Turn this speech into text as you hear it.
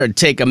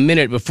Take a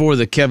minute before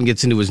Kevin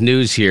gets into his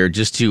news here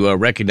just to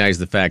recognize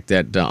the fact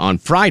that on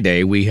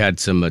Friday we had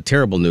some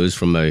terrible news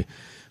from a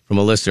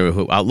listener,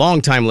 a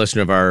longtime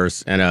listener of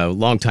ours and a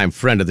longtime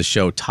friend of the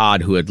show,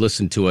 Todd, who had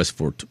listened to us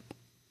for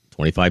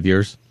 25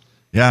 years.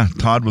 Yeah,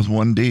 Todd with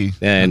 1D.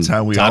 And that's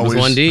how we Todd always,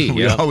 with 1D.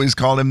 We always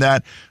called him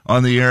that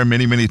on the air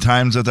many, many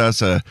times with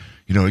us. A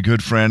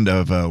good friend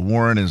of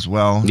Warren as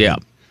well. Yeah.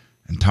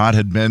 And Todd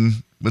had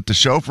been with the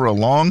show for a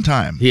long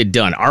time. He had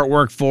done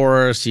artwork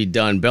for us. He'd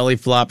done belly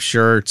flop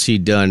shirts.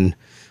 He'd done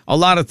a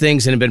lot of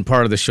things and had been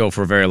part of the show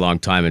for a very long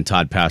time. And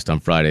Todd passed on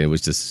Friday. It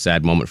was just a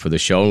sad moment for the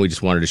show. And we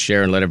just wanted to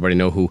share and let everybody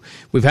know who.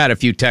 We've had a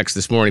few texts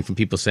this morning from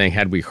people saying,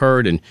 had we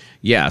heard? And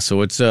yeah,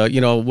 so it's,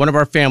 one of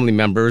our family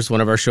members,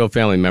 one of our show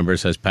family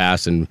members has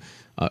passed, and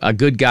a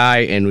good guy.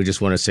 And we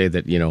just want to say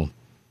that,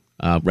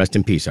 rest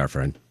in peace, our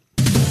friend.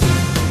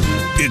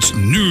 It's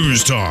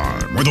news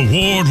time with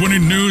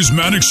award-winning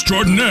newsman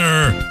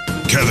extraordinaire,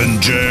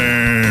 Kevin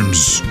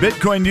James.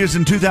 Bitcoin used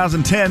in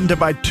 2010 to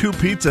buy 2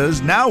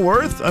 pizzas, now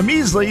worth a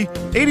measly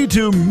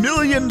 $82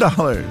 million.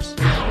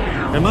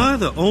 Am I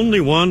the only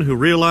one who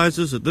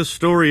realizes that this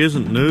story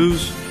isn't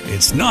news?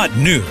 It's not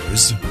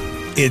news.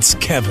 It's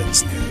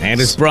Kevin's news. And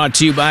it's brought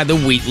to you by the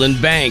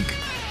Wheatland Bank.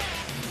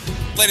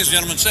 Ladies and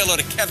gentlemen, say hello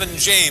to Kevin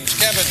James.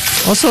 Kevin.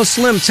 Also,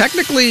 Slim,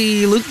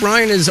 technically, Luke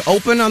Bryan is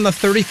open on the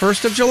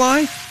 31st of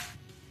July.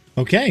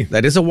 Okay.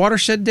 That is a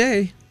watershed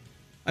day.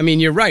 I mean,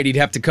 you're right. He'd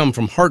have to come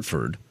from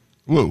Hartford.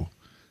 Woo.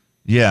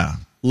 Yeah.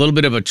 A little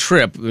bit of a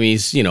trip. I mean,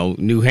 he's,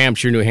 New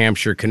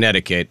Hampshire,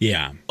 Connecticut.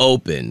 Yeah.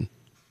 Open.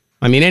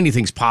 I mean,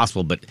 anything's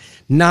possible, but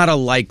not a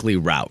likely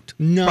route.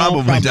 No,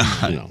 probably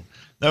not. No.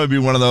 That would be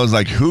one of those,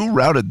 who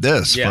routed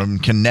this from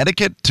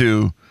Connecticut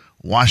to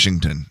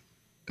Washington?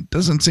 It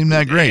doesn't seem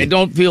that great. I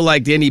don't feel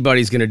like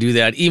anybody's going to do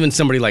that, even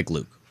somebody like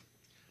Luke.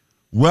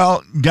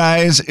 Well,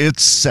 guys,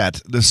 it's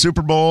set. The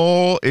Super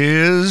Bowl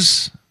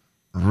is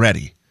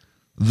ready.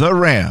 The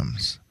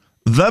Rams,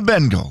 the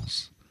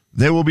Bengals,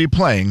 they will be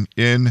playing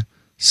in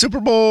Super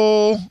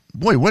Bowl.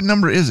 Boy, what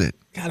number is it?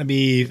 Gotta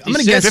be, I'm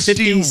going to guess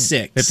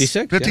 56.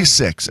 56?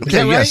 56. Yeah.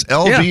 Okay, Right? yes,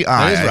 LVI. Yeah,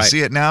 that is right. I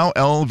see it now,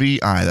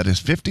 LVI. That is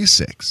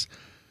 56.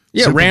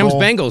 Yeah, Super Rams,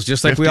 Bowl Bengals,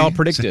 just like we all 50.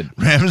 predicted.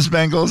 Rams,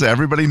 Bengals,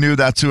 everybody knew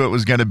that's who it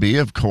was going to be,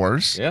 of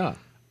course. Yeah.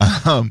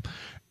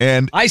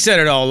 And I said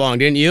it all along,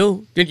 didn't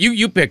you?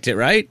 You picked it,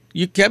 right?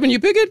 Kevin, you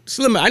picked it?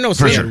 Slim, I know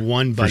For Slim. sure. I had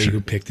one buddy who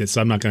picked it,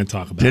 so I'm not going to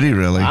talk about it. did he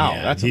really? Wow.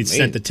 Yeah, that's he amazing.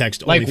 sent the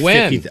text Like only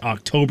when? 50th,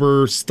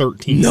 October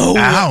 13th. No.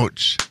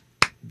 Ouch.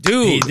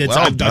 Dude.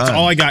 That's done.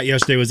 all I got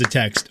yesterday was a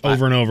text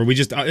over and over. We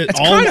just all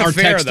kinda our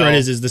fair, text thread though.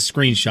 is the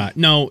screenshot.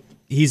 No,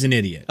 he's an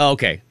idiot. Oh,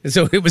 okay.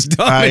 So it was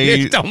dumb.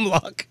 It's dumb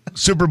luck.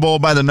 Super Bowl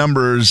by the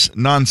numbers,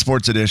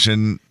 non-sports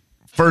edition.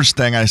 First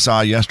thing I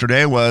saw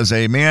yesterday was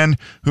a man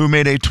who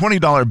made a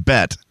 $20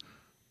 bet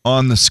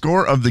on the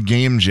score of the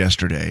games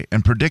yesterday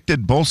and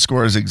predicted both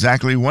scores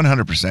exactly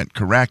 100%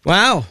 correct.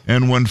 Wow.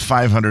 And won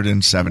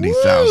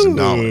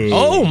 $570,000.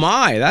 Oh,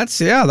 my.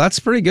 That's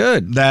pretty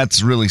good.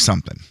 That's really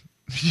something.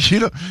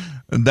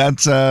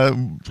 That's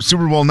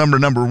Super Bowl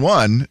number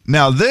 1.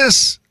 Now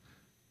this,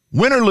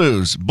 win or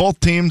lose, both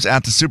teams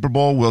at the Super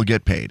Bowl will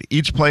get paid.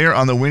 Each player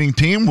on the winning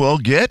team will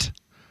get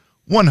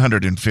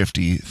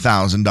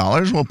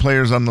 $150,000, while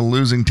players on the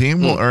losing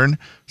team will earn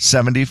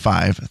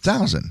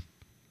 $75,000.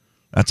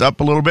 That's up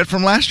a little bit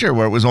from last year,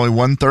 where it was only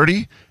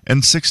 $130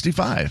 and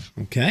 $65.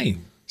 Okay.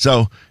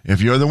 So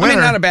if you're the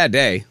winner, not a bad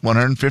day.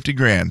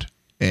 $150,000,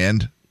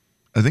 and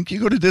I think you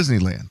go to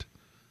Disneyland.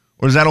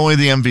 Or is that only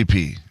the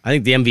MVP? I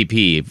think the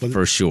MVP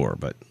for sure,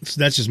 but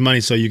So that's just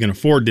money so you can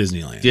afford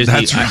Disneyland. Disney,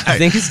 That's right. I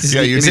think it's Disney.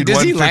 Yeah, you is it need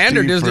Disneyland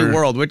or 150 Disney for-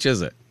 World? Which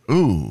is it?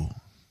 Ooh.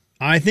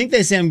 I think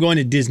they say I'm going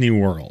to Disney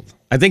World.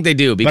 I think they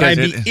do But because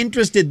I'd be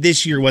interested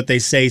this year what they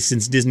say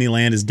since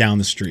Disneyland is down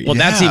the street. well,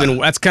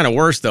 that's kind of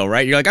worse though,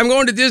 right? You're like, I'm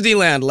going to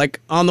Disneyland,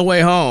 like on the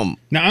way home.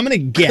 Now, I'm going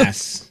to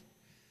guess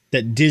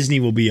that Disney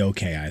will be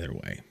okay either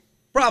way.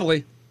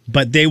 Probably.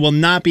 But they will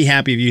not be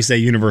happy if you say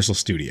Universal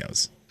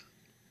Studios.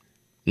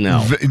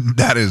 No.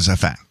 That is a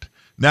fact.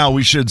 Now,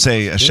 we should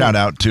say a shout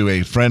out to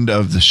a friend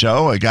of the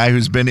show, a guy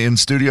who's been in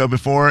studio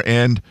before,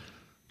 and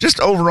just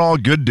overall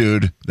good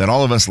dude that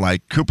all of us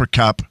like, Cooper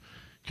Kupp.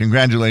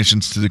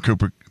 Congratulations to the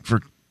Cooper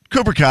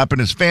Kupp and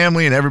his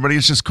family and everybody.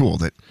 It's just cool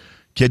that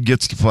kid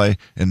gets to play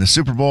in the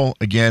Super Bowl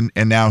again,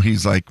 and now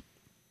he's like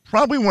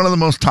probably one of the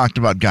most talked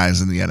about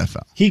guys in the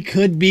NFL. He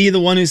could be the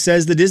one who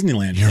says the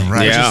Disneyland You're thing,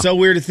 right. which Yeah. is so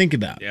weird to think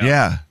about.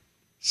 Yeah.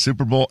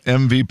 Super Bowl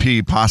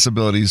MVP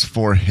possibilities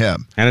for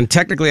him. And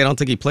technically, I don't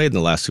think he played in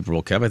the last Super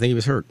Bowl, Kev. I think he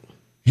was hurt.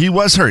 He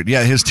was hurt.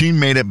 Yeah, his team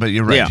made it, but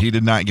you're right. Yeah. He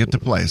did not get to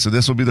play. So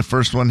this will be the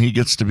first one he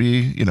gets to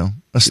be,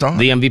 a star.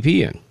 The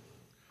MVP in.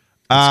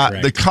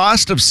 The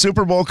cost of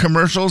Super Bowl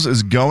commercials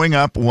is going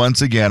up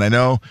once again. I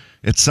know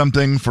it's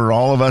something for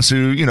all of us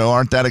who,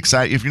 aren't that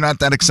excited. If you're not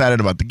that excited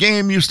about the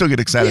game, you still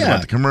get excited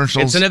about the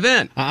commercials. It's an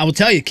event. I will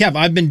tell you, Kev,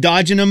 I've been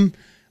dodging them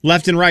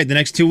left and right the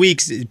next 2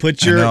 weeks.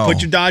 Put your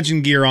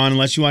dodging gear on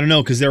unless you want to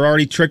know because they're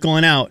already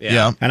trickling out.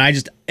 Yeah. And I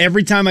just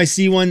every time I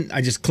see one,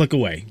 I just click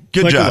away.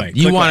 Good click job. Away,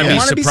 You click want away. to I be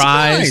wanna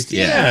surprised?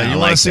 Yeah, you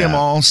want to see them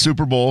all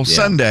Super Bowl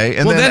Sunday,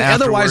 and well, then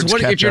afterwards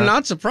otherwise, catch if you're up.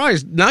 not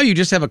surprised, now you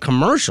just have a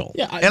commercial.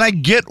 Yeah, And I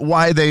get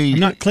why they. I'm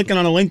not clicking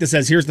on a link that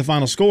says here's the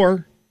final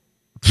score.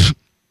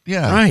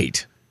 Yeah,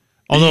 Right.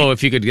 Although,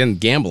 if you could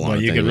gamble on Well,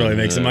 it, you then, could really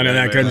make some money on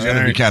that, couldn't you?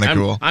 That'd be kind of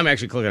cool. I'm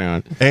actually clicking on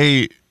it.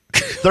 A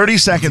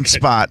 30-second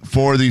spot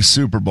for the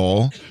Super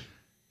Bowl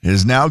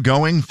is now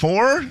going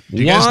for. Do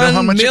you guys know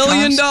how much $1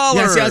 million. it costs?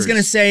 Yeah, see, I was going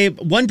to say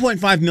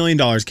 $1.5 million,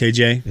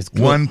 KJ. It's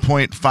cool.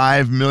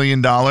 $1.5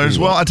 million.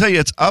 Well, I'll tell you,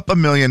 it's up $1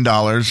 million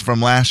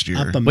from last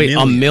year. Up a Wait, million.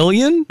 $1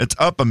 million? It's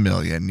up $1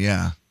 million,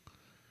 yeah.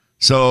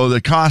 So the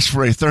cost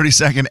for a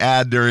 30-second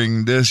ad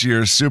during this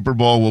year's Super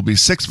Bowl will be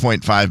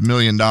 $6.5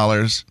 million.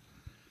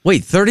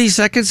 Wait, 30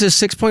 seconds is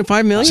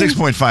 $6.5 million?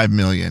 $6.5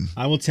 million.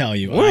 I will tell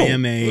you, Whoa. I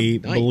am a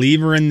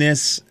believer in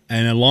this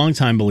and a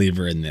longtime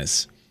believer in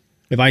this.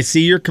 If I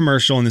see your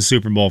commercial in the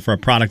Super Bowl for a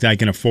product I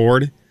can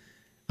afford,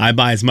 I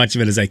buy as much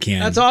of it as I can.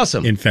 That's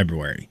awesome. In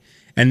February.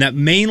 And that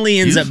mainly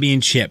ends up being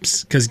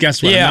chips. Because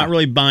guess what? Yeah. I'm not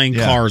really buying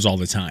Yeah. cars all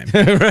the time.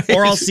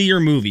 Or I'll see your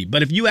movie.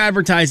 But if you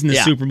advertise in the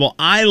Yeah. Super Bowl,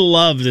 I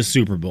love the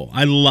Super Bowl.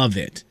 I love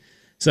it.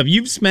 So if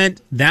you've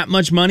spent that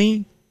much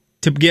money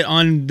to get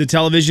on the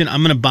television,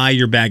 I'm going to buy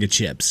your bag of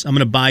chips. I'm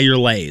going to buy your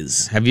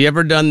Lay's. Have you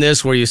ever done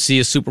this where you see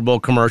a Super Bowl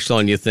commercial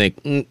and you think,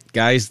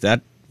 guys,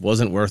 that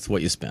wasn't worth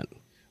what you spent?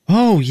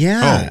 Oh,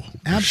 yeah. Oh,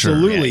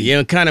 absolutely. Yeah,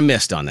 you kind of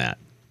missed on that.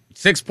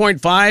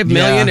 6.5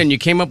 million Yeah. and you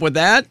came up with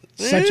that?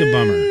 Such a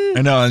bummer.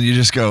 I know, and you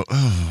just go,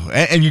 oh.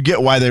 And you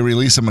get why they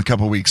release them a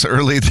couple weeks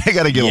early. They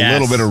got to get Yes. a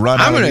little bit of run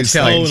I'm out of gonna these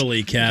tell you. things.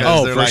 Totally, Kev. Because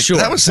Oh, they're for like, sure.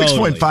 That was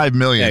 $6.5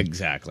 million.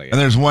 Exactly. And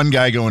there's one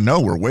guy going,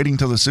 no, we're waiting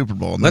till the Super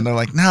Bowl. And then they're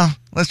like, no,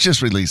 let's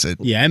just release it.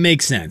 Yeah, it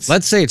makes sense.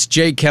 Let's say it's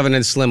Jay, Kevin,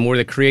 and Slim. We're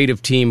the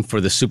creative team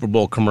for the Super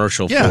Bowl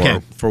commercial Yeah.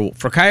 Okay.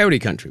 for Coyote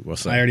Country, we'll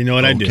say. I already know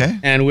what I do. Okay.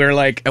 And we're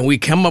like, and we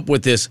come up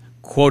with this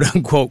quote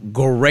unquote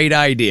great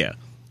idea.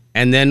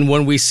 And then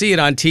when we see it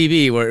on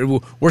TV,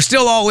 we're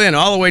still all in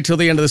all the way till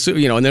the end of the Super,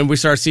 and then we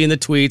start seeing the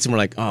tweets and we're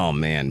like, oh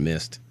man,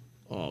 missed.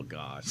 Oh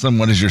God.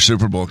 What is your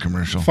Super Bowl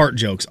commercial? Fart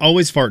jokes.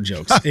 Always fart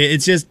jokes.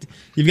 It's just,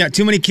 you've got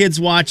too many kids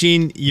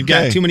watching. You've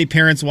Okay. got too many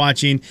parents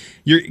watching.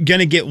 You're going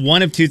to get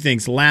one of two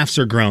things, laughs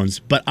or groans.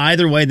 But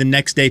either way, the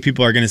next day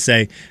people are going to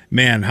say,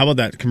 man, how about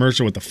that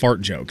commercial with the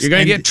fart jokes? You're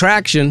going to get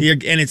traction.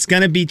 And it's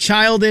going to be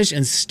childish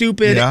and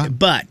stupid, Yeah.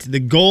 but the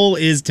goal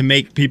is to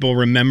make people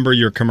remember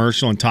your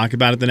commercial and talk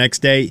about it the next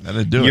day.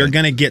 That'll do You're it.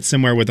 going to get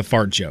somewhere with a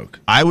fart joke.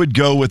 I would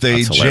go with a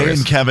That's Jay hilarious.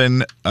 and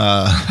Kevin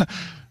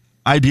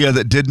idea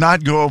that did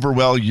not go over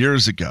well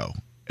years ago,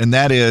 and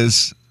that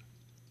is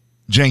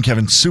Jay and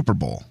Kevin's Super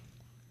Bowl,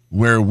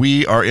 where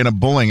we are in a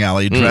bowling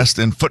alley dressed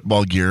in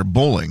football gear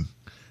bowling.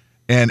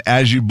 And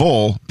as you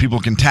bowl, people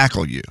can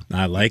tackle you.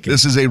 I like it.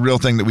 This is a real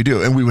thing that we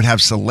do. And we would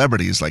have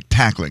celebrities like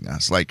tackling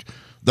us. Like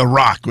The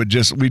Rock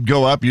we'd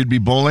go up, you'd be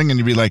bowling, and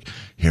you'd be like,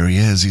 here he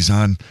is. He's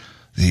on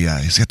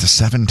he's got the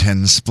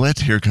 7-10 split.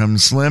 Here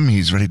comes Slim.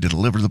 He's ready to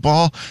deliver the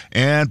ball.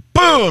 And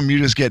boom, you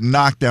just get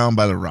knocked down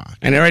by The Rock.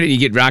 And already you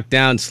get rocked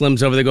down.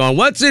 Slim's over there going,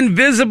 what's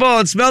invisible?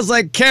 It smells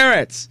like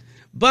carrots.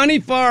 Bunny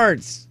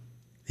farts.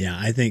 Yeah,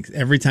 I think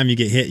every time you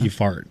get hit, you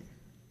fart.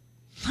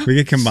 We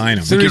could combine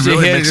them. Soon We as could you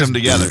really hit, mix it them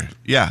just- together.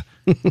 Yeah.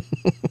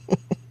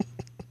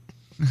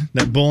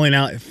 That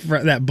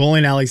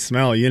bowling alley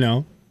smell,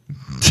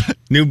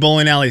 New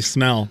bowling alley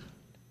smell.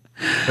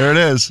 There it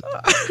is.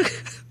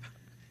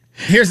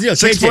 Here's the deal.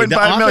 KJ, the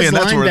 6.5 million,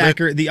 that's worth it.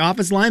 linebacker, the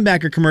Office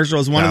linebacker commercial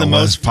is one of That the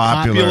was most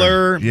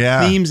popular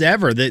Yeah. themes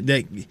ever.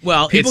 That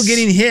Well, people it's-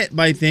 getting hit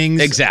by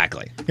things.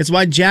 Exactly. It's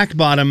why Jack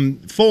Bottom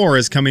 4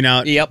 is coming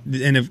out Yep.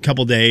 in a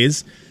couple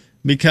days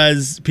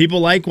because people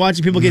like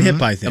watching people get hit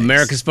by things.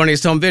 America's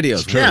Funniest Home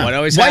Videos. true. What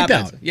always Wipeout.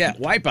 happens. Yeah,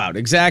 Wipeout.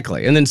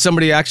 Exactly. And then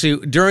somebody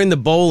actually, during the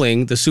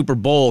bowling, the Super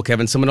Bowl,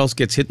 Kevin, someone else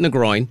gets hit in the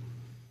groin.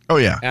 Oh,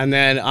 yeah. And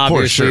then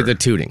obviously sure. the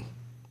tooting.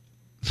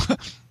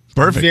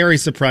 Perfect. Very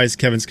surprised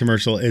Kevin's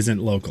commercial isn't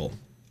local.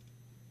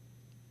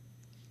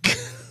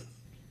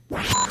 We'll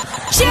be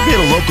at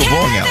a local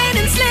bowling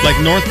alley. Like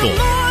North Bowl.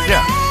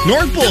 Yeah.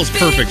 North Bowl is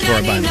perfect for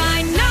it, by the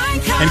way.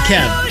 And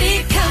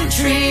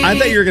Kev, I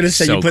thought you were going to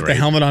say So you put the great.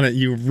 helmet on it,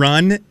 you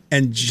run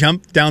and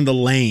jump down the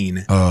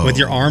lane with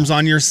your arms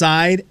on your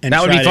side. And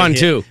That would try be to fun, hit.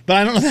 too. But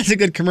I don't know if that's a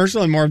good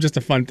commercial and more of just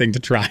a fun thing to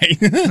try.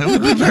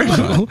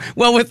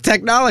 Well, with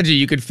technology,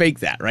 you could fake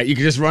that, right? You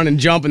could just run and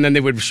jump, and then they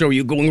would show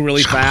you going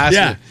really fast.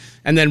 Yeah.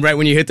 And then right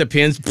when you hit the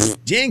pins,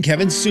 Jay and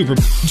Kevin's Super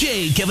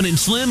Jay, Kevin, and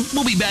Slim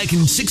will be back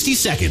in 60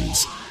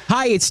 seconds.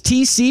 Hi, it's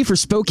TC for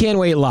Spokane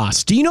Weight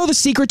Loss. Do you know the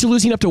secret to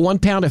losing up to 1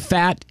 pound of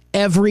fat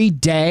every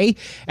day?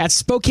 At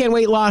Spokane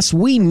Weight Loss,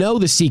 we know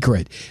the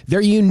secret.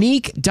 Their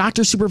unique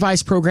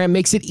doctor-supervised program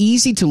makes it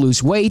easy to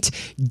lose weight,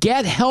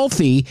 get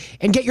healthy,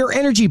 and get your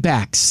energy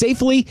back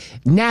safely,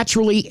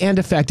 naturally, and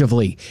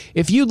effectively.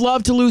 If you'd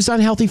love to lose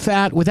unhealthy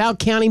fat without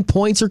counting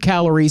points or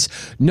calories,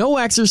 no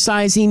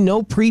exercising,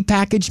 no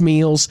prepackaged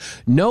meals,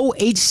 no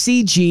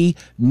HCG,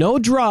 no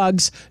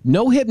drugs,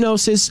 no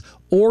hypnosis,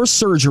 or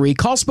surgery,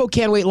 call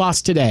Spokane Weight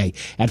Loss today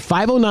at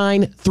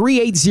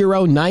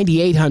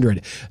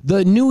 509-380-9800.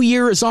 The new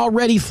year is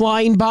already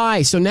flying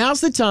by, so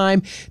now's the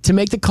time to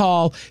make the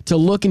call to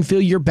look and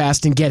feel your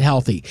best and get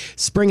healthy.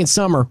 Spring and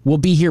summer will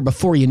be here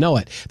before you know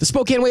it. The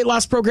Spokane Weight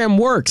Loss Program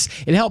works.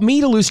 It helped me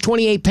to lose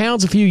 28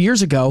 pounds a few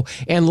years ago,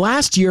 and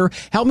last year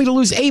helped me to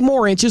lose 8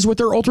 more inches with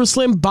their Ultra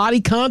Slim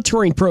Body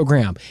Contouring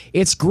Program.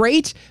 It's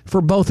great for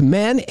both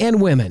men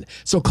and women.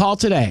 So call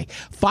today,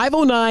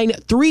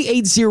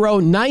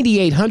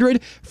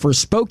 509-380-9800 for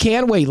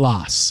Spokane Weight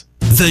Loss.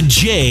 The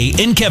Jay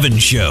and Kevin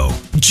Show.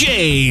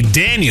 Jay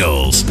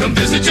Daniels. Come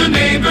visit your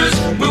neighbors.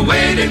 We're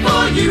waiting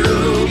for you.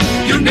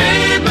 Your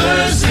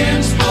neighbors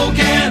in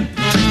Spokane.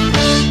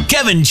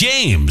 Kevin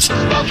James.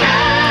 Spokane.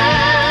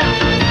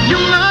 You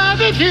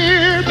love it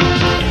here.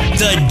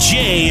 The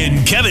Jay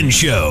and Kevin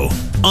Show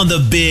on the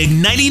Big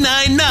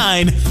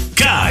 99.9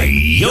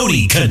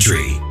 Coyote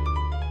Country.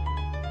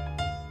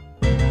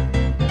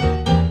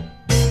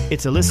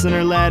 It's a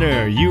listener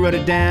letter. You wrote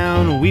it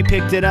down. We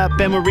picked it up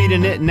and we're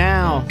reading it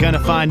now. Gonna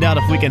find out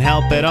if we can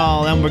help at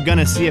all. And we're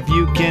gonna see if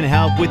you can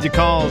help with your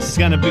calls. It's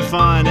gonna be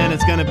fun and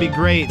it's gonna be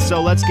great. So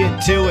let's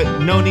get to it.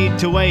 No need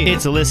to wait.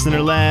 It's a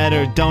listener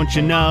letter, don't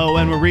you know?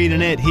 And we're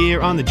reading it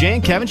here on the Jay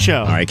and Kevin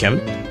Show. All right,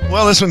 Kevin.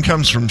 Well, this one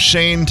comes from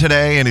Shane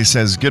today, and he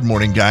says, "Good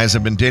morning, guys.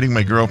 I've been dating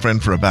my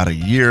girlfriend for about a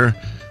year.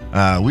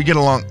 We get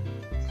along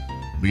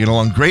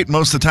great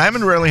most of the time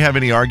and rarely have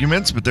any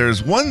arguments, but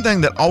there's one thing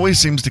that always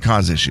seems to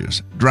cause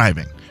issues: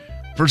 driving.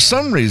 For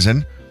some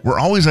reason, we're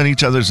always on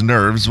each other's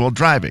nerves while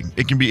driving.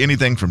 It can be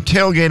anything from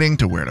tailgating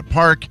to where to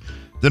park.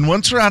 Then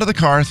once we're out of the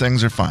car,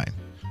 things are fine.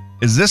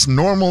 Is this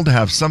normal to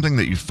have something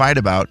that you fight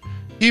about,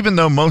 even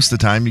though most of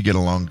the time you get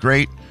along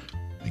great?"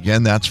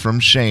 Again, that's from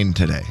Shane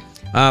today.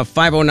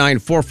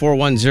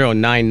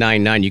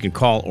 509-441-0999. You can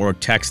call or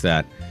text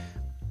that.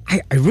 I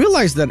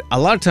realize that a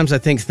lot of times I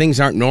think things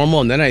aren't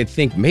normal, and then I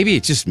think maybe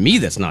it's just me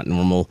that's not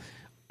normal.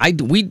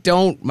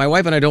 My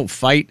wife and I don't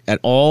fight at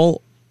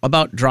all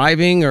about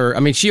driving,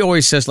 she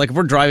always says, like, if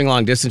we're driving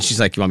long distance, she's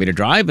like, "You want me to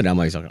drive?" And I'm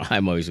always like,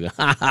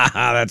 ha ha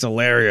ha, that's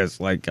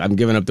hilarious. Like, I'm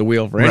giving up the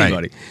wheel for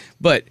anybody. Right.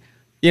 But,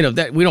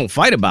 that we don't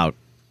fight about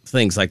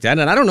things like that,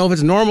 and I don't know if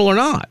it's normal or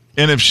not.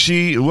 And if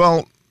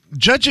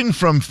judging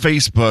from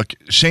Facebook,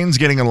 Shane's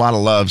getting a lot of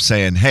love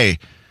saying, "Hey,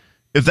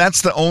 if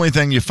that's the only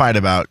thing you fight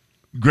about,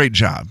 great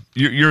job.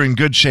 You're in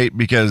good shape,"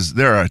 because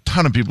there are a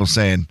ton of people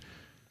saying,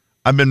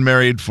 "I've been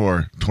married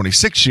for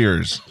 26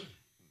 years.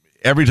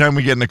 Every time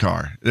we get in the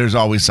car, there's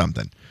always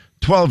something.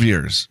 12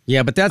 years.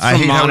 Yeah, but that's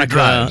from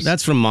Monica.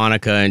 That's from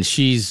Monica, and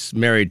she's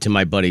married to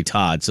my buddy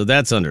Todd, so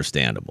that's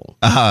understandable.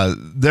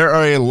 There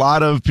are a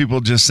lot of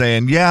people just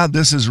saying, "Yeah,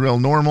 this is real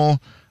normal."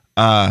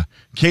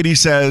 Katie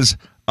says,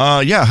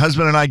 "Yeah,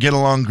 husband and I get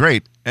along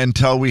great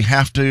until we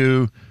have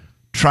to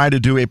try to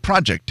do a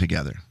project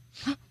together."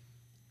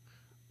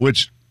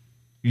 Which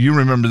you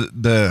remember,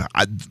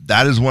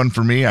 that is one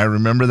for me. I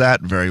remember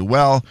that very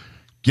well.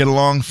 Get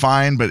along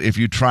fine, but if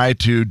you try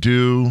to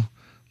do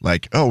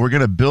like, "Oh, we're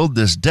going to build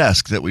this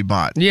desk that we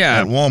bought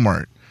at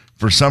Walmart,"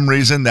 for some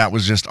reason, that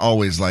was just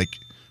always like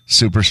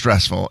super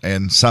stressful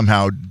and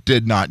somehow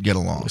did not get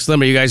along.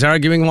 Slim, are you guys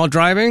arguing while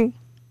driving?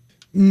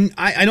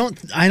 I don't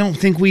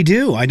think we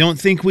do. I don't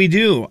think we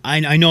do.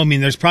 I know,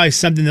 there's probably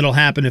something that'll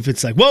happen if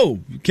it's like,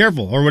 "Whoa,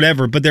 careful," or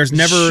whatever, but there's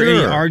never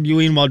any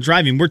arguing while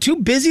driving. We're too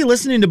busy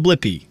listening to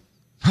Blippi.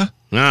 Huh?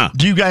 Ah.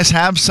 Do you guys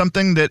have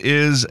something that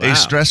is a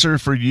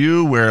stressor for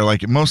you where,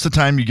 like, most of the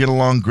time you get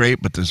along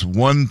great, but there's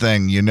one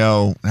thing,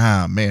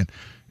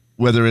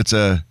 whether it's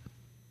a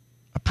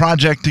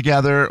project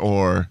together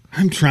or...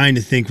 I'm trying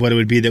to think what it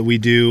would be that we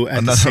do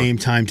at the same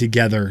time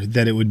together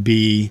that it would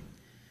be...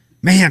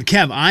 Man,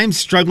 Kev, I'm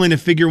struggling to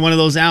figure one of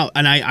those out,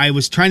 and I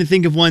was trying to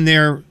think of one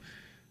there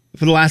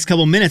for the last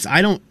couple of minutes.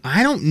 I don't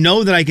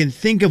know that I can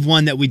think of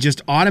one that we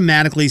just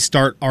automatically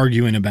start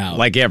arguing about.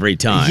 Like every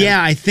time.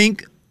 Yeah, I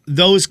think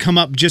those come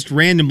up just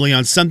randomly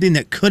on something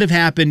that could have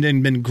happened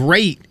and been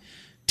great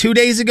 2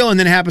 days ago, and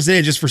then it happens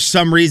today. Just for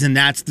some reason,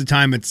 that's the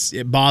time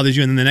it bothers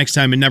you, and then the next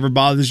time it never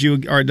bothers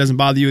you, or it doesn't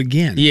bother you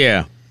again.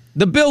 Yeah.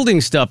 The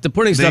building stuff, the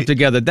putting stuff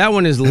together, that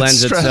one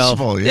lends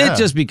itself. Yeah. It's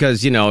just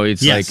because,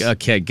 it's like,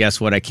 okay,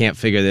 guess what? I can't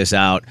figure this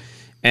out.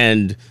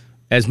 And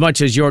as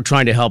much as you're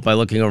trying to help by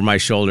looking over my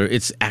shoulder,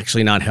 it's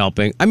actually not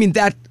helping. I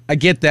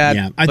get that.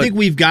 Yeah, I think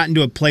we've gotten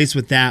to a place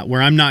with that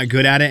where I'm not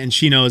good at it, and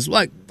she knows,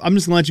 like, I'm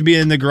just going to let you be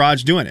in the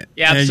garage doing it.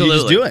 Yeah, absolutely. And you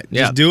just do it.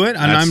 Yeah. Just do it,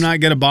 and I'm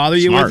not going to bother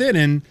you with it,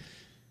 and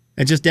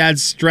it just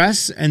adds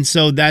stress, and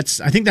so I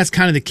think that's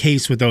kind of the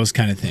case with those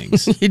kind of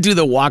things. You do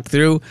the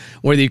walkthrough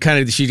where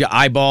she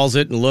eyeballs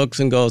it and looks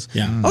and goes,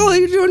 "Oh,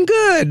 you're doing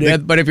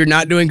good." But if you're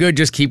not doing good,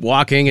 just keep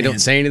walking and don't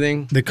say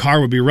anything. The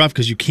car would be rough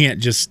because you can't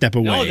just step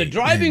away. No, the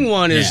driving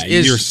one is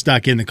you're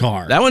stuck in the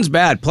car. That one's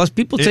bad. Plus,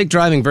 people take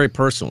driving very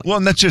personally. Well,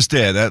 and that's just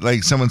it.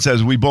 Like someone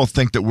says, we both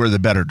think that we're the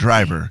better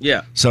driver.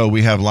 Yeah. So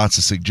we have lots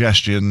of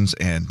suggestions,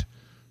 and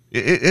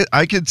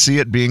I could see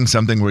it being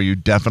something where you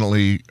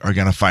definitely are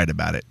going to fight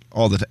about it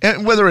all the time.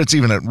 And whether it's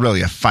even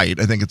really a fight,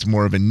 I think it's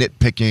more of a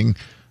nitpicking.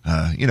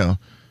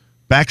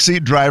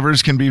 Backseat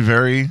drivers can be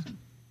very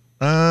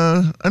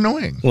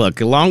annoying.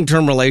 Look,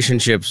 long-term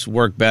relationships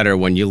work better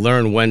when you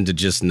learn when to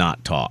just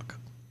not talk.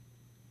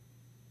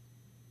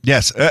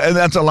 Yes, and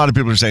that's a lot of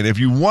people are saying. If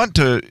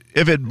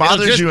it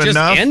bothers you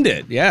enough, end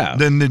it. Yeah.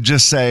 Then to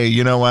just say,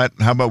 you know what?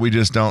 How about we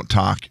just don't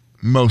talk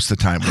most of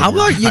the time? How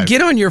about you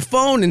get on your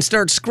phone and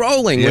start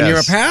scrolling when you're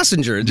a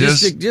passenger?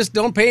 Just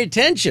don't pay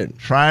attention.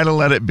 Try to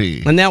let it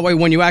be. And that way,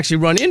 when you actually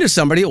run into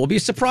somebody, it will be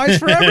a surprise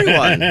for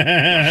everyone.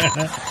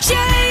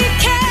 Jay,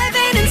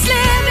 Kevin, and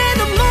Slim in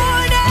the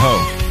morning.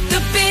 Oh.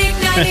 The big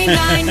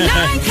 99.9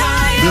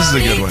 Coyote This is a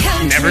good one.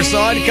 Country. Never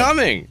saw it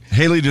coming.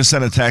 Haley just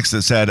sent a text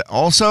that said,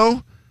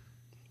 also,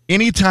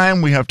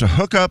 anytime we have to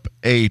hook up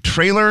a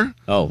trailer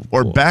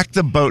or back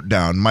the boat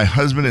down, my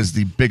husband is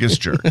the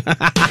biggest jerk.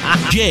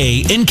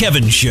 Jay and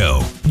Kevin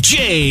Show.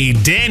 Jay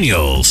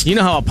Daniels. You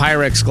know how a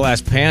Pyrex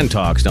glass pan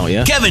talks, don't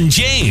you? Kevin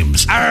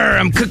James. Arr,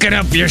 I'm cooking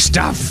up your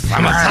stuff.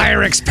 I'm a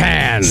Pyrex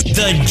pan.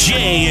 The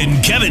Jay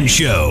and Kevin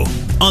Show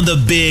on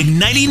the Big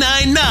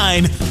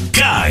 99.9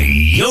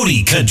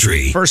 Coyote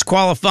Country. First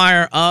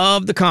qualifier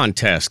of the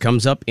contest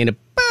comes up in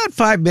about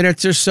 5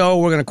 minutes or so.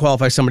 We're going to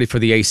qualify somebody for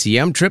the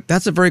ACM trip.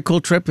 That's a very cool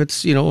trip.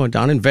 It's,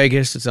 down in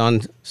Vegas. It's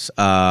on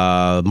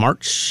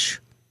March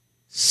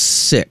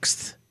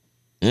 6th.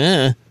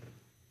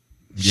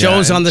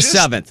 Shows on the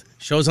 7th.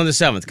 Shows on the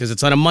 7th because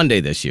it's on a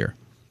Monday this year.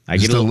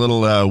 Just a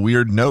little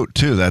weird note,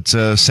 too. That's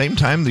same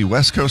time the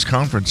West Coast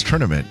Conference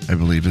Tournament, I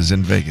believe, is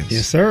in Vegas.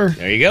 Yes, sir.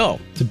 There you go.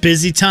 It's a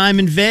busy time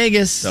in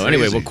Vegas. So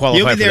anyway, we'll qualify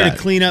You'll be there for that.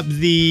 to clean up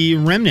the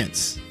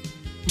remnants.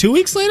 2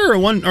 weeks later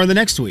or the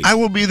next week? I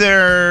will be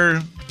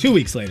there 2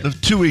 weeks later.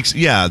 2 weeks.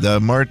 Yeah, the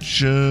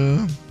March.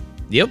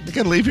 Yep. I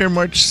got to leave here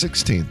March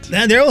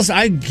 16th.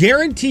 I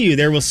guarantee you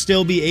there will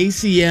still be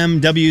ACM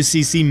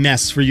WCC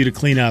mess for you to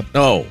clean up.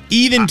 Oh.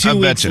 Even 2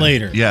 weeks betcha.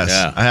 later. Yes.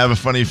 Yeah. I have a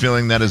funny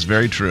feeling that is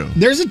very true.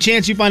 There's a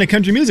chance you find a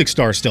country music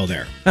star still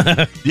there.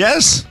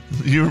 Yes.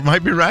 You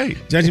might be right.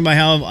 Judging by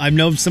how I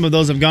know some of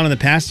those have gone in the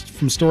past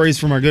from stories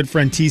from our good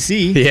friend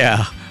TC.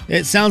 Yeah.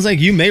 It sounds like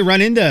you may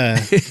run into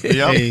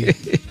a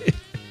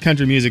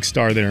country music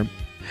star there.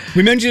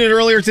 We mentioned it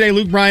earlier today.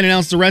 Luke Bryan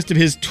announced the rest of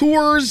his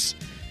tours.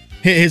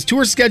 His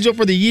tour schedule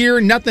for the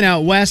year, nothing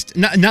out west.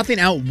 Nothing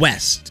out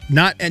west.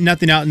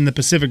 Nothing out in the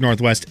Pacific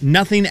Northwest.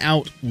 Nothing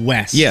out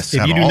west. Yes,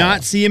 if you do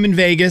not see him in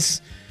Vegas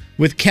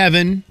with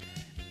Kevin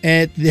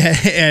and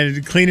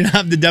cleaning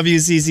up the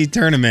WCC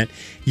tournament,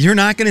 you're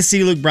not going to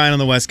see Luke Bryan on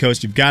the West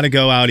Coast. You've got to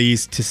go out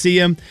east to see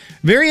him.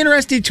 Very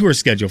interesting tour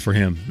schedule for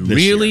him this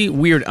Really year.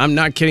 weird. I'm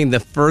not kidding.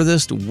 The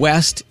furthest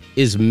west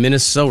is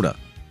Minnesota.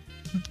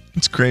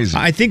 It's crazy.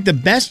 I think the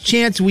best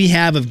chance we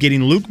have of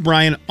getting Luke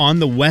Bryan on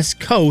the West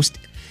Coast,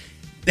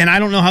 and I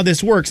don't know how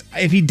this works,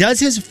 if he does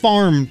his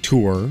farm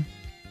tour,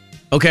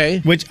 okay,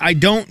 which I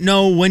don't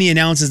know when he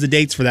announces the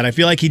dates for that. I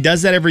feel like he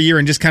does that every year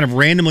and just kind of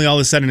randomly all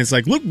of a sudden it's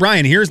like, Luke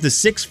Bryan, here's the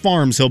 6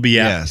 farms he'll be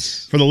at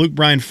for the Luke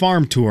Bryan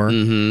farm tour.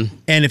 Mm-hmm.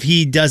 And if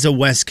he does a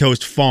West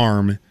Coast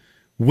farm,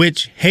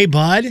 which, hey,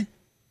 bud,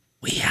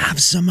 we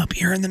have some up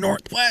here in the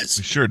Northwest.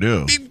 We sure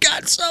do. We've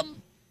got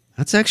some.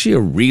 That's actually a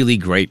really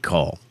great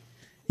call.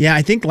 Yeah,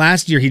 I think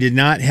last year he did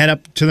not head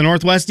up to the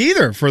Northwest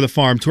either for the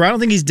farm tour. I don't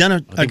think he's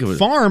done a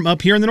farm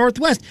up here in the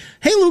Northwest.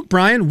 Hey, Luke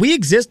Bryan, we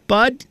exist,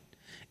 bud.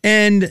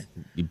 And,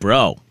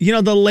 bro,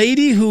 the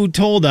lady who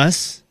told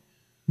us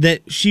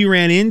that she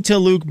ran into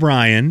Luke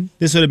Bryan,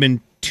 this would have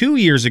been 2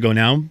 years ago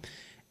now,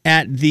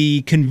 at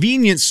the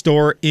convenience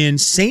store in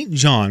St.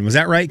 John. Was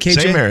that right, KJ?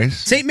 St.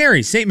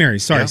 Mary's. St.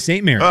 Mary's. Sorry, Yeah.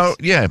 St. Mary's. Oh,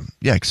 yeah,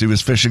 because he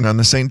was fishing on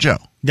the St. Joe.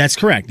 That's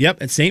correct.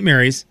 Yep, at St.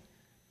 Mary's.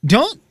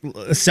 Don't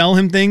sell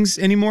him things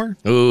anymore.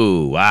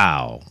 Ooh,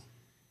 wow.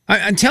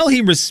 Until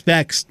he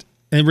respects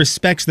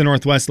the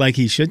Northwest like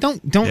he should.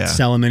 Don't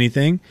sell him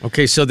anything.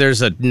 Okay, so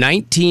there's a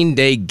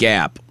 19-day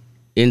gap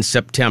in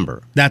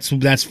September.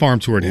 That's farm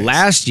tour days.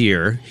 Last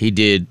year, he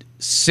did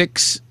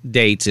 6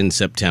 dates in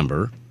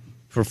September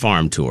for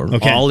farm tour,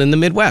 Okay. all in the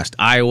Midwest.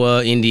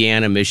 Iowa,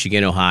 Indiana,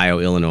 Michigan, Ohio,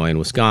 Illinois, and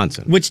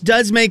Wisconsin. Which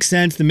does make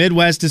sense. The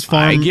Midwest is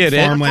I get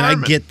it. farmland. I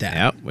get that.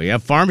 Yep, we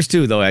have farms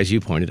too, though, as you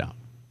pointed out.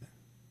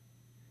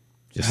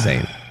 Just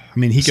saying. I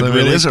mean, he could So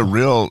really... it is a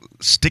real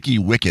sticky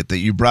wicket that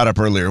you brought up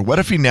earlier. What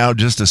if he now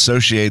just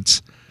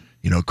associates,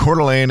 Coeur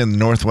d'Alene in the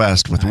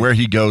Northwest with where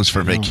he goes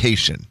for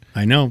vacation?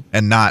 I know.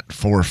 And not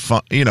for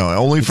fun,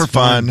 only for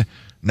fun,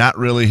 not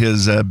really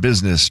his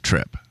business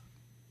trip.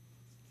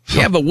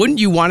 Yeah, but wouldn't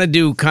you want to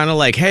do kind of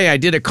like, hey, I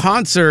did a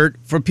concert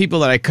for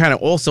people that I kind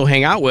of also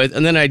hang out with,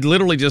 and then I'd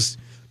literally just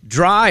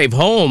drive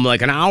home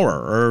like an hour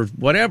or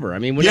whatever. I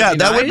mean, wouldn't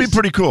That would nice? be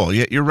pretty cool.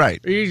 Yeah, you're right.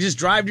 Or you just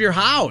drive to your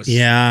house.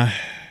 Yeah.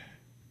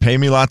 Pay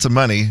me lots of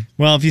money.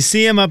 Well, if you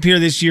see him up here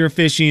this year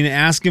fishing,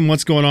 ask him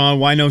what's going on.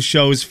 Why no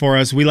shows for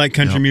us? We like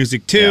country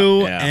music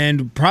too, Yeah.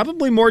 and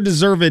probably more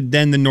deserved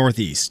than the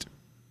Northeast.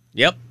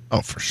 Yep.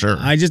 Oh, for sure.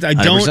 I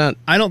 100%.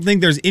 don't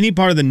think there's any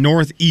part of the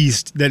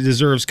Northeast that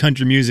deserves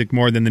country music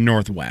more than the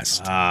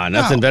Northwest.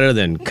 Nothing better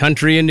than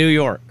country in New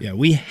York. Yeah,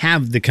 we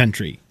have the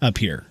country up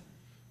here.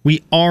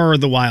 We are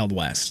the Wild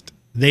West.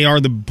 They are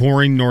the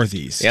boring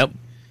Northeast. Yep.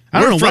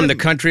 We're from the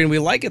country, and we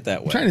like it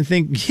that way. I'm trying to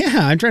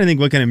think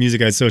what kind of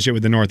music I associate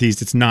with the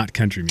Northeast. It's not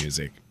country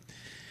music.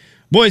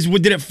 Boys,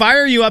 did it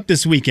fire you up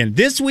this weekend?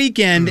 This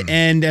weekend,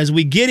 and as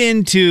we get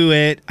into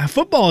it,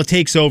 football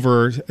takes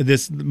over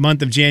this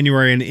month of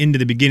January and into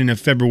the beginning of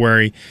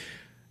February.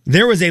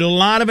 There was a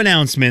lot of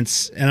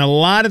announcements and a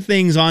lot of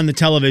things on the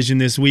television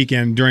this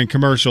weekend during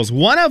commercials.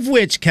 One of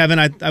which, Kevin,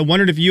 I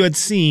wondered if you had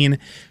seen,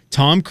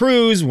 Tom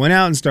Cruise went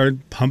out and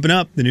started pumping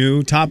up the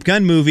new Top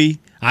Gun movie.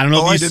 I don't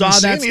know if you saw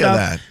that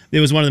stuff. It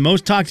was one of the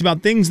most talked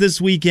about things this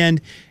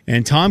weekend.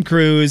 And Tom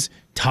Cruise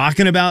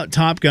talking about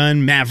Top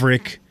Gun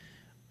Maverick.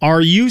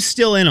 Are you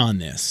still in on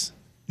this?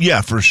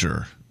 Yeah, for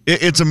sure.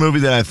 It's a movie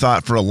that I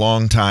thought for a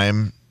long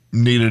time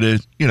needed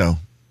a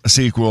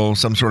sequel,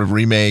 some sort of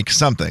remake,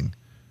 something.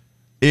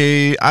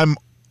 I'm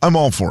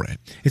all for it.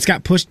 It's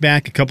got pushed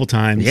back a couple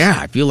times. Yeah,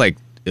 I feel like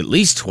at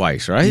least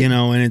twice, right?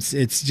 And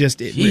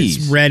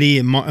it's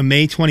ready.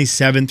 May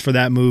 27th for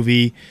that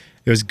movie.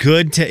 It was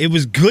good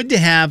to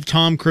have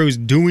Tom Cruise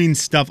doing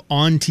stuff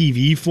on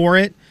TV for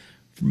it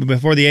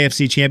before the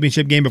AFC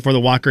Championship game, before the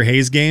Walker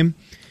Hayes game.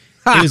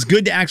 It was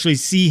good to actually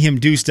see him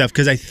do stuff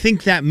because I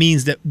think that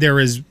means that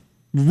there is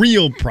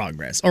real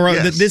progress. Or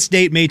that this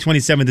date, May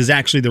 27th, is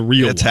actually the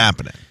real one. It's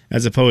happening.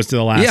 As opposed to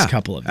the last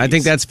couple of these. I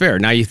think that's fair.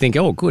 Now you think,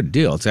 oh, good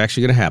deal. It's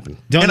actually going to happen.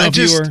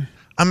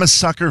 I'm a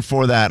sucker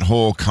for that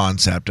whole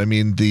concept. I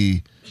mean,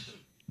 the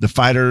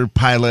fighter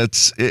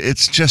pilots,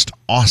 it's just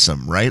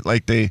awesome, right?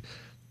 Like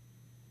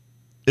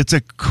it's a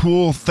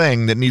cool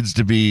thing that needs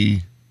to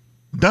be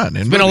done.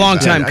 It's been a long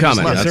time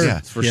coming.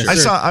 For sure. I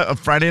saw a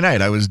Friday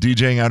night. I was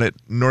DJing out at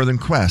Northern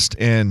Quest,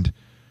 and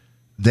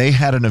they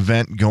had an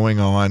event going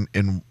on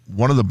in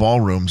one of the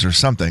ballrooms or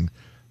something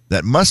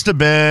that must have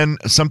been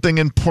something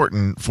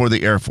important for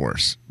the Air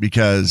Force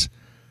because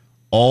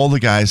all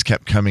the guys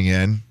kept coming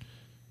in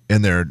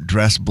their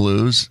dress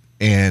blues,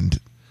 and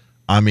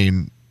I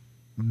mean,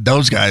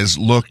 those guys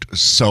looked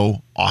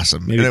so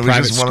awesome. Maybe and it private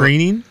was just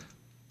screening?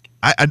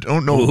 I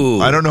don't know. Ooh.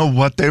 I don't know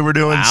what they were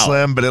doing,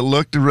 Slim, but it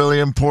looked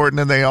really important,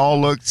 and they all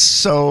looked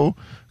so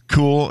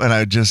cool.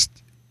 And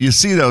you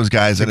see those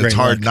guys, and it's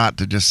hard not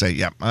to just say,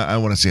 "Yep, I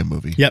want to see a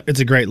movie." Yep, it's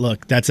a great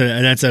look. That's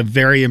a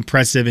very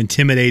impressive,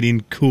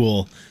 intimidating,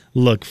 cool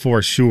look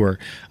for sure.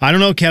 I don't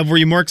know, Kev. Were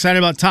you more excited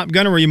about Top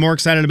Gun, or were you more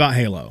excited about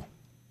Halo?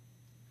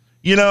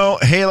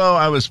 Halo,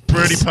 I was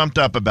pretty pumped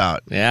up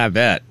about. Yeah, I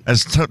bet.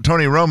 As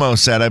Tony Romo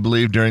said, I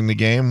believe during the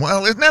game.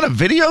 Well, isn't that a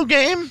video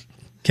game?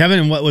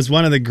 Kevin, what was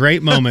one of the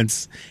great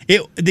moments?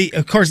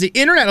 Of course, the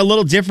internet a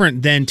little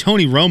different than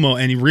Tony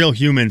Romo and real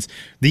humans.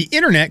 The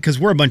internet, because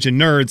we're a bunch of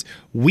nerds,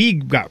 we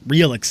got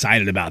real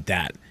excited about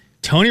that.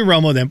 Tony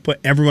Romo then put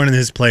everyone in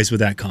his place with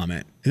that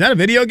comment. Is that a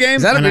video game?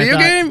 Is that a video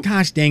game?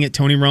 Gosh dang it,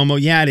 Tony Romo.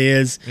 Yeah, it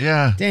is.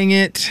 Yeah. Dang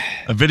it.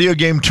 A video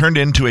game turned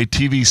into a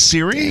TV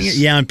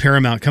series? Yeah, on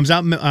Paramount. Comes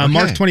out March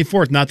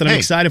 24th. Not that I'm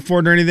excited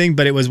for it or anything,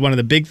 but it was one of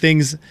the big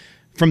things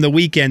from the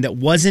weekend that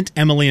wasn't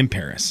Emily in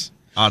Paris.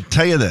 I'll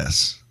tell you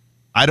this.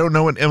 I don't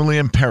know what Emily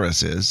in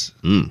Paris is.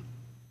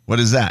 What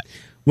is that?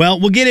 Well,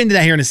 we'll get into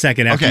that here in a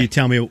second after you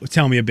tell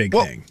me a big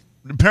thing.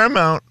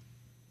 Paramount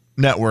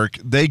Network,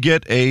 they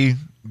get a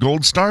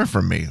gold star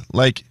from me.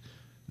 Like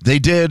they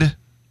did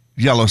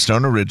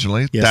Yellowstone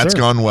originally. Yes, That's sir.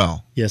 Gone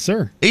well. Yes,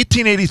 sir.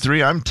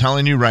 1883, I'm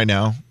telling you right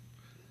now,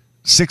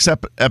 6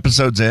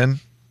 episodes in,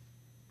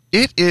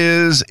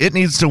 it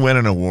needs to win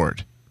an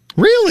award.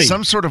 Really?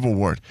 Some sort of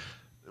award.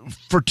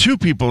 For two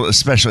people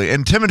especially,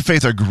 and Tim and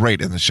Faith are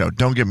great in the show,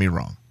 don't get me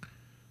wrong.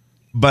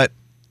 But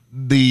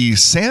the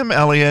Sam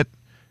Elliott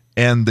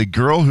and the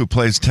girl who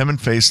plays Tim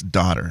and Faith's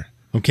daughter,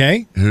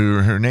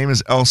 her name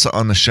is Elsa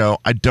on the show.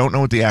 I don't know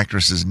what the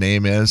actress's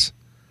name is.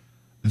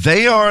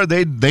 They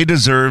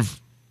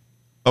deserve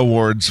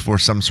awards for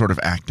some sort of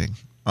acting.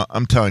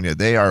 I'm telling you,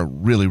 they are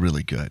really,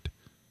 really good.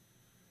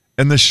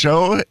 And the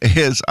show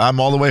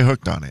I'm all the way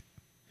hooked on it.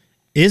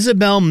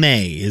 Isabel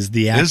May is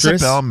the actress.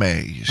 Isabel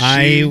May.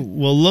 I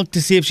will look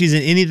to see if she's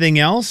in anything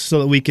else so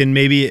that we can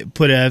maybe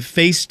put a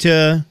face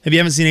to. If you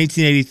haven't seen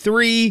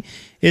 1883,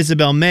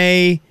 Isabel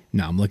May.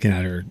 No, I'm looking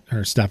at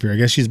her stuff here. I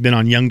guess she's been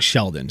on Young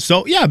Sheldon.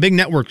 So yeah, big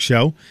network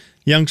show,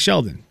 Young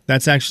Sheldon.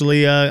 That's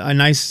actually a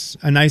nice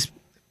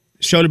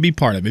show to be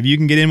part of. If you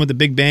can get in with the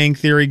Big Bang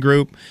Theory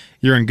group,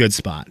 you're in good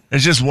spot.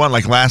 It's just one,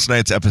 like last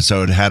night's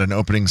episode had an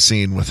opening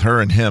scene with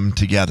her and him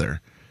together,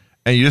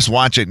 and you just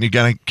watch it and you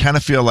gotta kind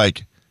of feel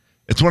like.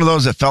 It's one of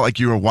those that felt like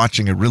you were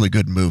watching a really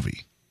good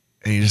movie.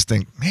 And you just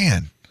think,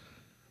 man,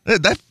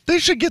 they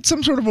should get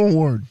some sort of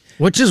award.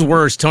 Which is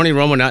worse, Tony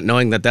Romo not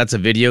knowing that that's a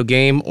video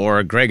game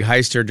or Greg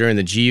Heister during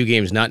the GU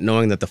games not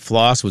knowing that the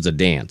floss was a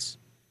dance?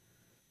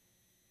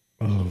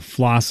 Oh,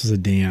 floss is a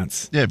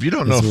dance. Yeah, if you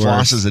don't know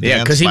floss is a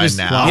dance because by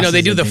now.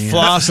 They do the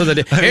floss of the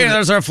day. Hey,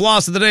 there's our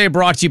floss of the day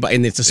brought to you by,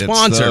 and it's a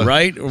sponsor,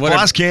 right? Or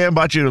Floss Cam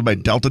brought to you by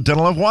Delta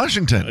Dental of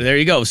Washington. There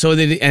you go. So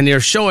they're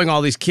showing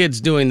all these kids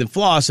doing the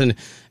floss, and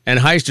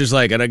Heister's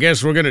like, and I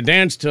guess we're going to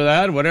dance to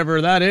that, whatever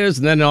that is.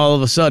 And then all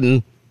of a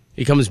sudden,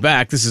 he comes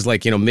back. This is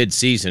like,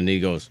 mid-season. And he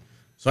goes,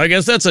 so I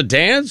guess that's a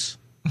dance?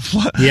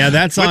 Yeah,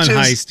 that's on Which is-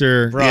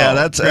 Heister. Yeah,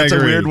 that's a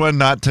Gregory. weird one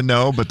not to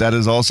know, but that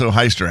is also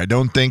Heister. I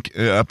don't think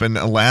up in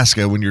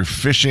Alaska when you're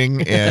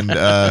fishing and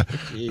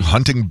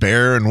hunting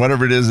bear and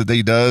whatever it is that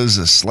he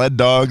does, sled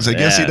dogs, I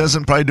guess he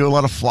doesn't probably do a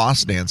lot of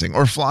floss dancing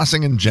or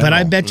flossing in general. But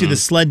I bet you the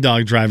sled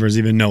dog drivers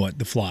even know what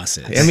the floss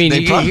is. I mean, They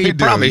you probably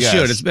probably, do,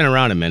 should. yes. It's been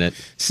around a minute.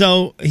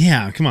 So,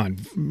 yeah, come on.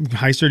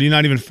 Heister, do you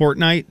not even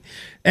Fortnite?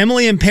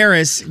 Emily in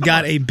Paris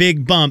got a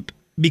big bump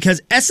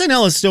because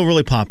SNL is still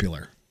really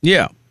popular.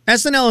 Yeah.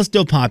 SNL is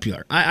still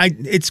popular.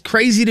 It's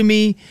crazy to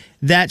me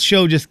that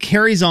show just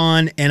carries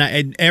on,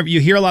 and you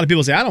hear a lot of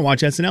people say, I don't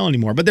watch SNL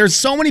anymore. But there's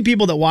so many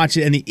people that watch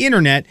it, and the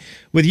internet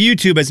with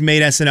YouTube has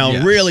made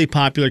SNL really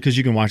popular because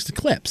you can watch the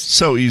clips.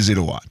 So easy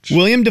to watch.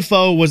 William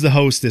Dafoe was the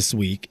host this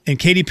week, and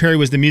Katy Perry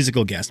was the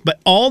musical guest. But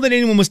all that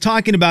anyone was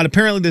talking about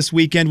apparently this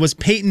weekend was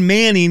Peyton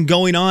Manning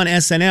going on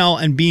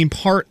SNL and being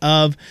part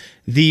of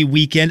the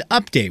Weekend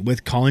Update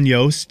with Colin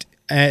Yost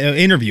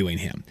interviewing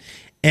him.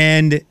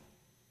 And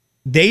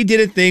they did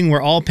a thing where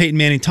all Peyton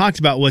Manning talked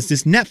about was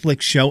this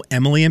Netflix show,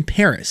 Emily in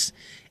Paris.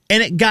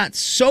 And it got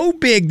so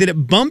big that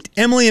it bumped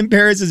Emily in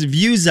Paris's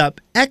views up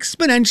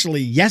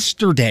exponentially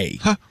yesterday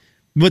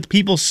with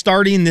people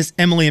starting this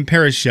Emily in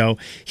Paris show.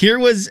 Here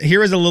was a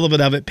little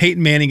bit of it.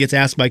 Peyton Manning gets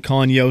asked by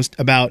Colin Yost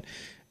about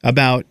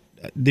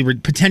the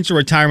potential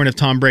retirement of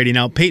Tom Brady.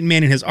 Now, Peyton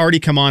Manning has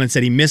already come on and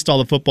said he missed all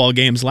the football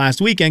games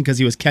last weekend because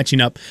he was catching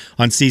up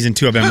on season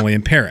 2 of Emily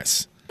in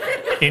Paris.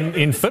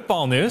 In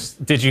football news,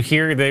 did you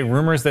hear the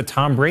rumors that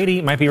Tom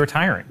Brady might be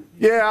retiring?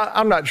 Yeah,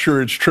 I'm not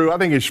sure it's true. I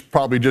think it's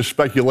probably just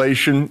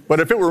speculation. But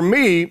if it were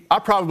me, I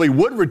probably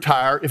would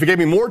retire if it gave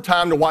me more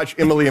time to watch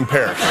Emily in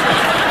Paris.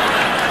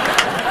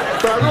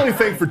 But I really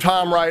think for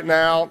Tom right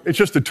now, it's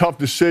just a tough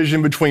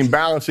decision between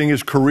balancing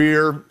his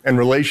career and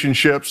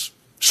relationships,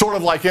 sort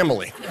of like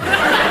Emily.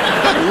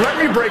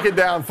 Let me break it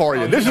down for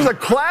you. This is a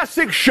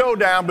classic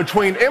showdown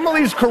between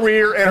Emily's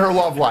career and her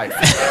love life.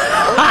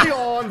 Early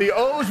on, the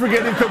O's were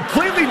getting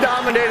completely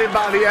dominated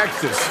by the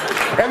X's.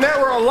 And there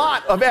were a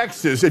lot of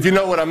X's, if you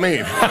know what I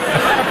mean.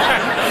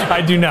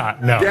 I do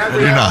not, no.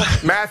 Gabrielle,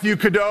 Matthew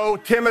Cadeau,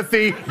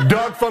 Timothy,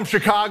 Doug from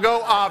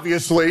Chicago,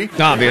 obviously.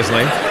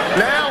 Obviously.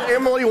 Now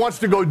Emily wants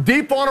to go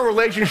deep on a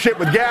relationship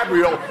with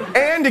Gabrielle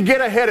and to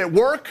get ahead at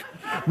work.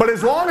 But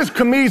as long as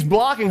Camille's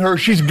blocking her,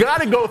 she's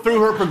got to go through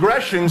her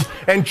progressions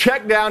and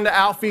check down to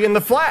Alfie in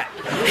the flat.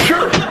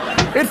 Sure,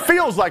 it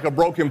feels like a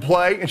broken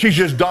play, and she's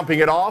just dumping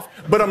it off.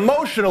 But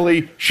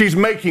emotionally, she's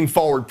making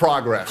forward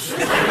progress.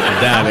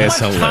 That is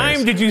hilarious. How much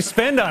time did you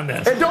spend on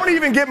this? And don't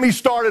even get me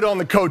started on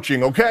the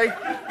coaching, okay?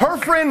 Her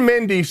friend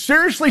Mindy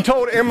seriously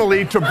told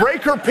Emily to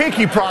break her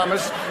pinky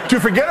promise to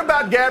forget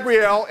about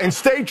Gabrielle and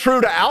stay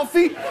true to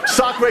Alfie.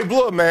 Sacre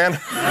bleu, man.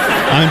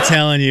 I'm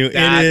telling you,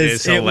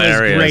 it was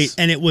great.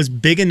 And it was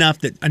big enough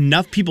that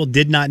enough people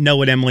did not know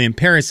what Emily in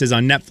Paris is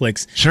on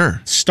Netflix.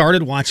 Sure.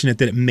 Started watching it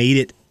that it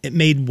made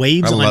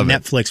waves on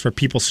Netflix for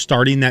people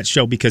starting that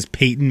show because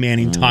Peyton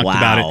Manning talked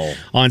about it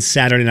on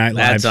Saturday Night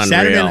Live. That's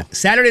unreal.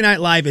 Saturday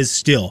Night Live is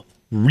still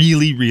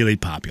really, really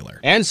popular.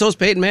 And so is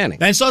Peyton Manning.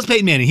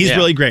 He's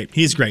really great.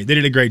 He's great. They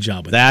did a great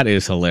job with that. That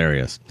is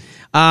hilarious.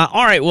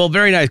 All right, well,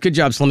 very nice. Good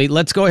job, Slimmy.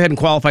 Let's go ahead and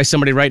qualify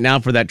somebody right now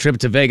for that trip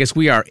to Vegas.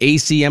 We are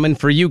ACMing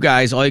for you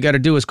guys. All you got to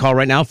do is call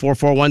right now,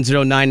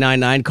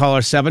 4410999.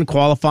 Caller 7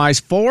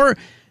 qualifies for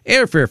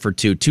airfare for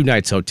 2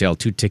 nights hotel,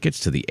 2 tickets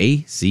to the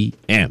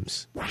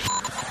ACMs.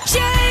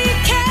 Jay,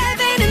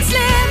 Kevin, and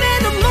Slim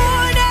in the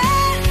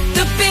morning.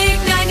 The big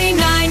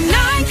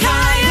 99.9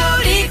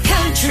 Coyote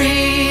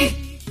Country.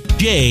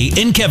 Jay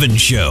and Kevin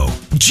Show.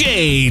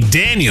 Jay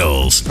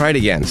Daniels. Try it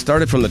again.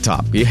 Start it from the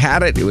top. You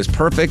had it. It was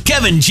perfect.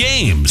 Kevin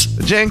James.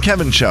 The Jay and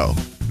Kevin Show.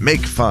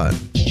 Make fun.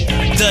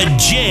 The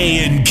Jay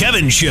and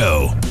Kevin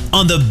Show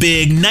on the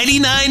big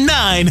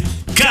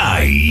 99.9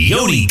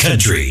 Coyote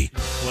Country.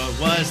 What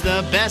was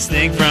the best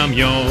thing from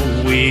your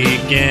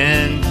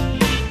weekend?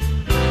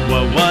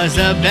 What was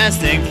the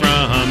best thing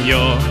from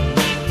your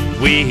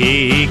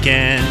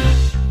weekend?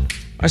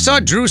 I saw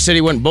Drew said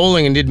he went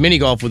bowling and did mini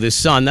golf with his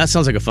son. That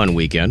sounds like a fun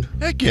weekend.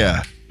 Heck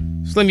yeah.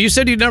 Slim, you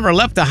said you never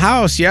left the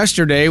house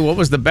yesterday. What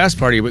was the best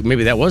part?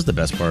 Maybe that was the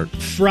best part.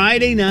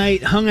 Friday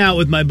night, hung out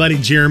with my buddy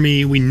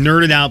Jeremy. We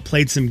nerded out,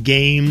 played some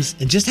games,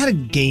 and just had a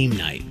game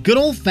night. Good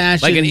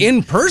old-fashioned. Like an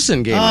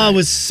in-person game night. Oh, it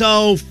was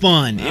so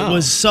fun. It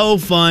was so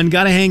fun.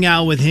 Got to hang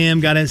out with him.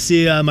 Got to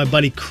see my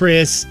buddy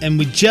Chris. And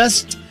we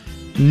just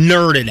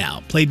nerded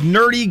out. Played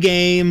nerdy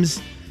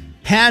games.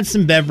 Had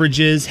some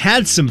beverages.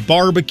 Had some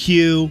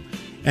barbecue.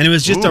 And it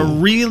was just a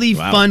really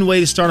fun way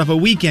to start off a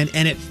weekend.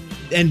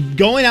 And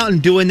going out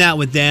and doing that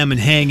with them and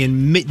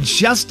hanging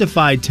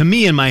justified to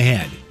me in my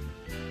head.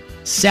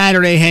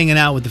 Saturday hanging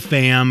out with the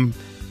fam,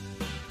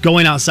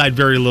 going outside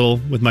very little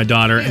with my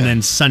daughter, and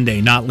then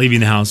Sunday not leaving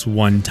the house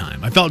one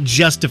time. I felt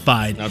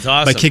justified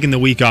by kicking the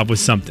week off with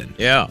something.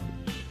 Yeah.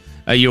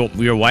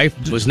 Your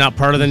wife was not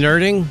part of the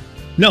nerding?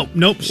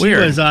 Nope.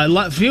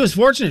 She was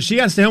fortunate. She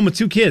got to stay home with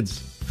 2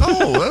 kids.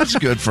 Oh, that's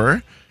good for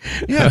her.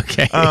 Yeah.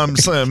 Okay.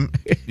 Slim,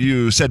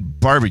 you said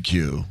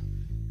barbecue.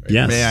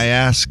 Yes. May I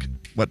ask,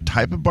 what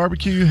type of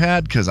barbecue you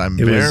had because I'm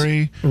It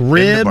very was into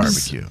ribs,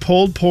 barbecue.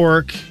 pulled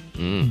pork,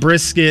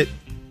 brisket,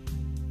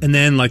 and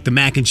then like the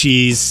mac and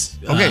cheese,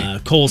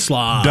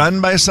 coleslaw.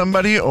 Done by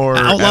somebody or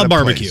Outlaw at a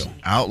Barbecue. place?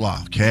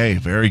 Outlaw. Okay,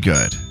 very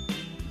good.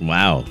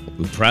 Wow,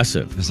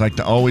 impressive. It's like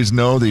to always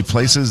know the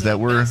places that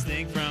we're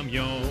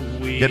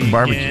getting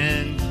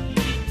barbecue.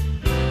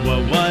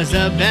 What was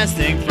the best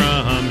thing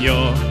from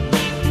your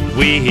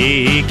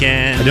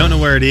weekend? I don't know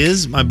where it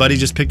is. My buddy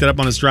just picked it up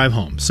on his drive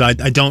home, so I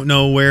don't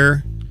know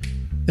where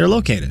they're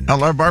located.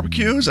 Outlaw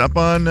Barbecues up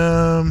on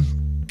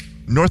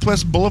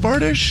Northwest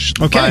Boulevard-ish.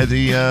 Okay. By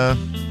the,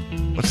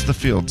 what's the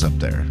fields up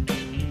there?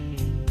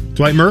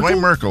 Dwight Merkel?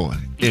 Dwight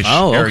Merkel-ish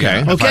Oh,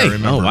 area, okay. if I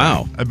remember Oh,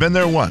 wow. right. I've been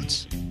there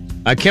once.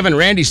 Kevin,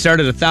 Randy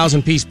started a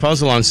 1,000-piece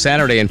puzzle on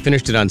Saturday and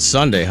finished it on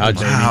Sunday.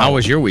 How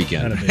was your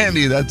weekend?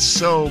 Randy, that's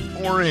so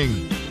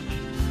boring.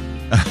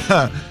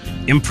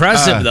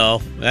 Impressive,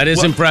 though. That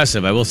is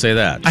impressive. I will say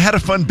that. I had a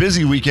fun,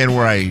 busy weekend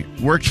where I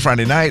worked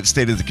Friday night,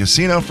 stayed at the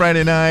casino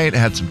Friday night,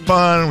 had some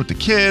fun with the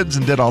kids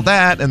and did all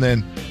that. And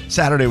then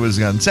Saturday was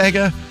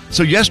Gonzaga.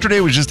 So yesterday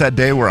was just that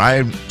day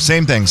where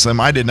same thing, Slim.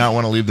 I did not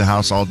want to leave the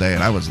house all day.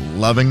 And I was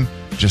loving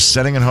just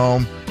sitting at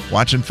home,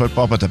 watching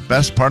football. But the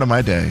best part of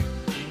my day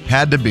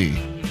had to be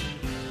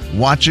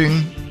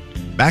watching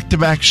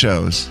back-to-back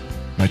shows.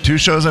 My 2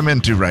 shows I'm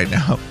into right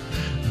now.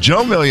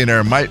 Joe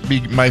Millionaire might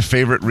be my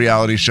favorite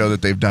reality show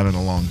that they've done in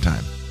a long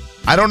time.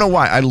 I don't know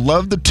why. I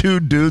love the 2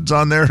 dudes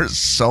on there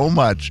so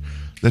much.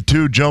 The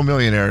 2 Joe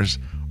Millionaires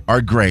are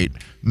great.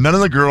 None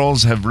of the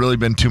girls have really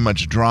been too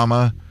much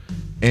drama.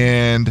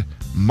 And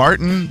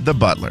Martin the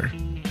Butler,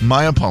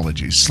 my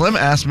apologies. Slim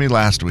asked me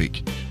last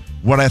week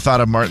what I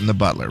thought of Martin the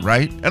Butler,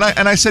 right? And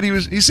I said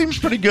he seems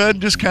pretty good,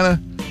 just kind of.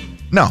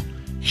 No,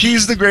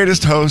 he's the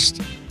greatest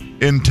host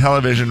in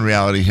television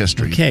reality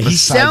history. Okay, he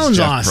sounds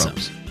Jeff awesome.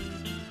 Probst.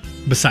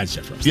 Besides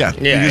Jeff Probst. Yeah,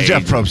 because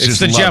Jeff Probst it's just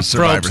the loves Jeff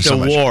Survivor Probst so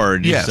much.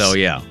 Award. Yes. So,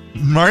 yeah.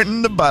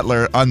 Martin the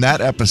Butler on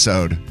that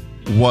episode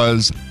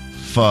was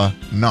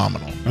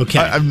phenomenal.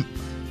 Okay.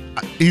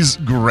 He's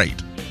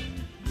great.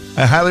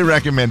 I highly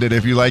recommend it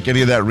if you like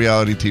any of that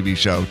reality TV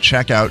show.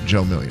 Check out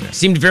Joe Millionaire.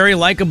 Seemed very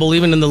likable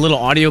even in the little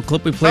audio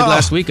clip we played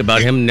last week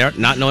about him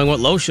not knowing what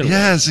lotion was.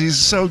 Yes, he's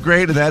so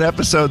great in that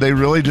episode. They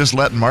really just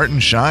let Martin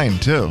shine,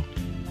 too.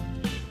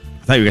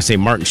 I thought you were going to say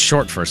Martin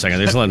Short for a second.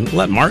 They just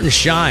let Martin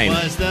shine.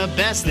 What was the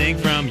best thing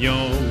from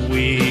your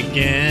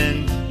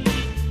weekend?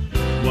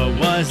 What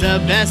was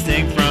the best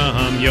thing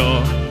from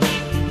your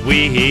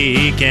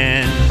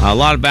weekend? A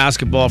lot of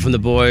basketball from the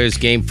boys,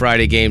 game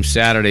Friday, game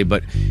Saturday,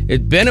 but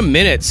it's been a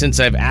minute since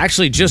I've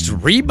actually just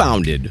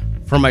rebounded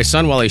for my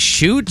son while he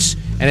shoots.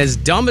 And as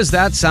dumb as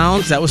that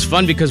sounds, that was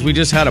fun because we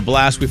just had a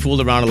blast. We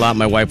fooled around a lot.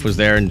 My wife was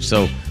there, and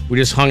so we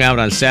just hung out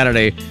on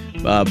Saturday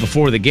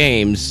before the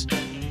games.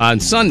 On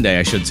Sunday,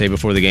 I should say,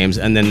 before the games.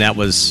 And then that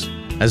was,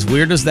 as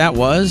weird as that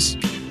was,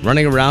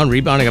 running around,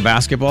 rebounding a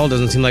basketball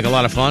doesn't seem like a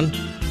lot of fun.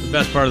 The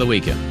best part of the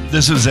weekend.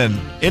 This was an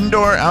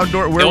indoor,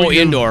 outdoor?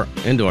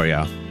 Indoor,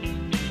 yeah.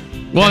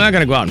 Well, I'm not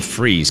going to go out and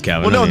freeze,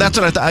 Kevin. Well, no, that's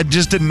what I thought. I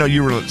just didn't know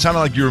you were. It sounded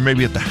like you were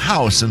maybe at the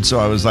house, and so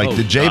I was like,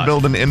 did Jay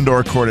build an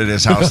indoor court at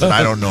his house that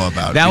I don't know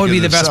about? That would be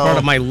the best part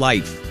of my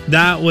life.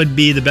 That would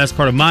be the best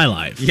part of my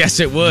life. Yes,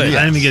 it would. I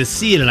didn't even get to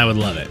see it, and I would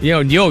love it.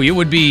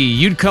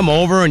 You'd come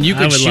over and you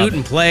could shoot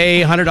and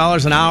play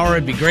 $100 an hour.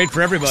 It'd be great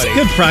for everybody.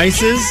 Good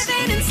prices.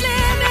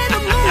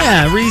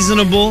 Yeah,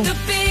 reasonable. The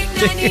big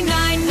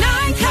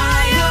 99.9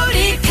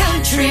 Coyote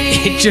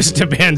Country. It just depends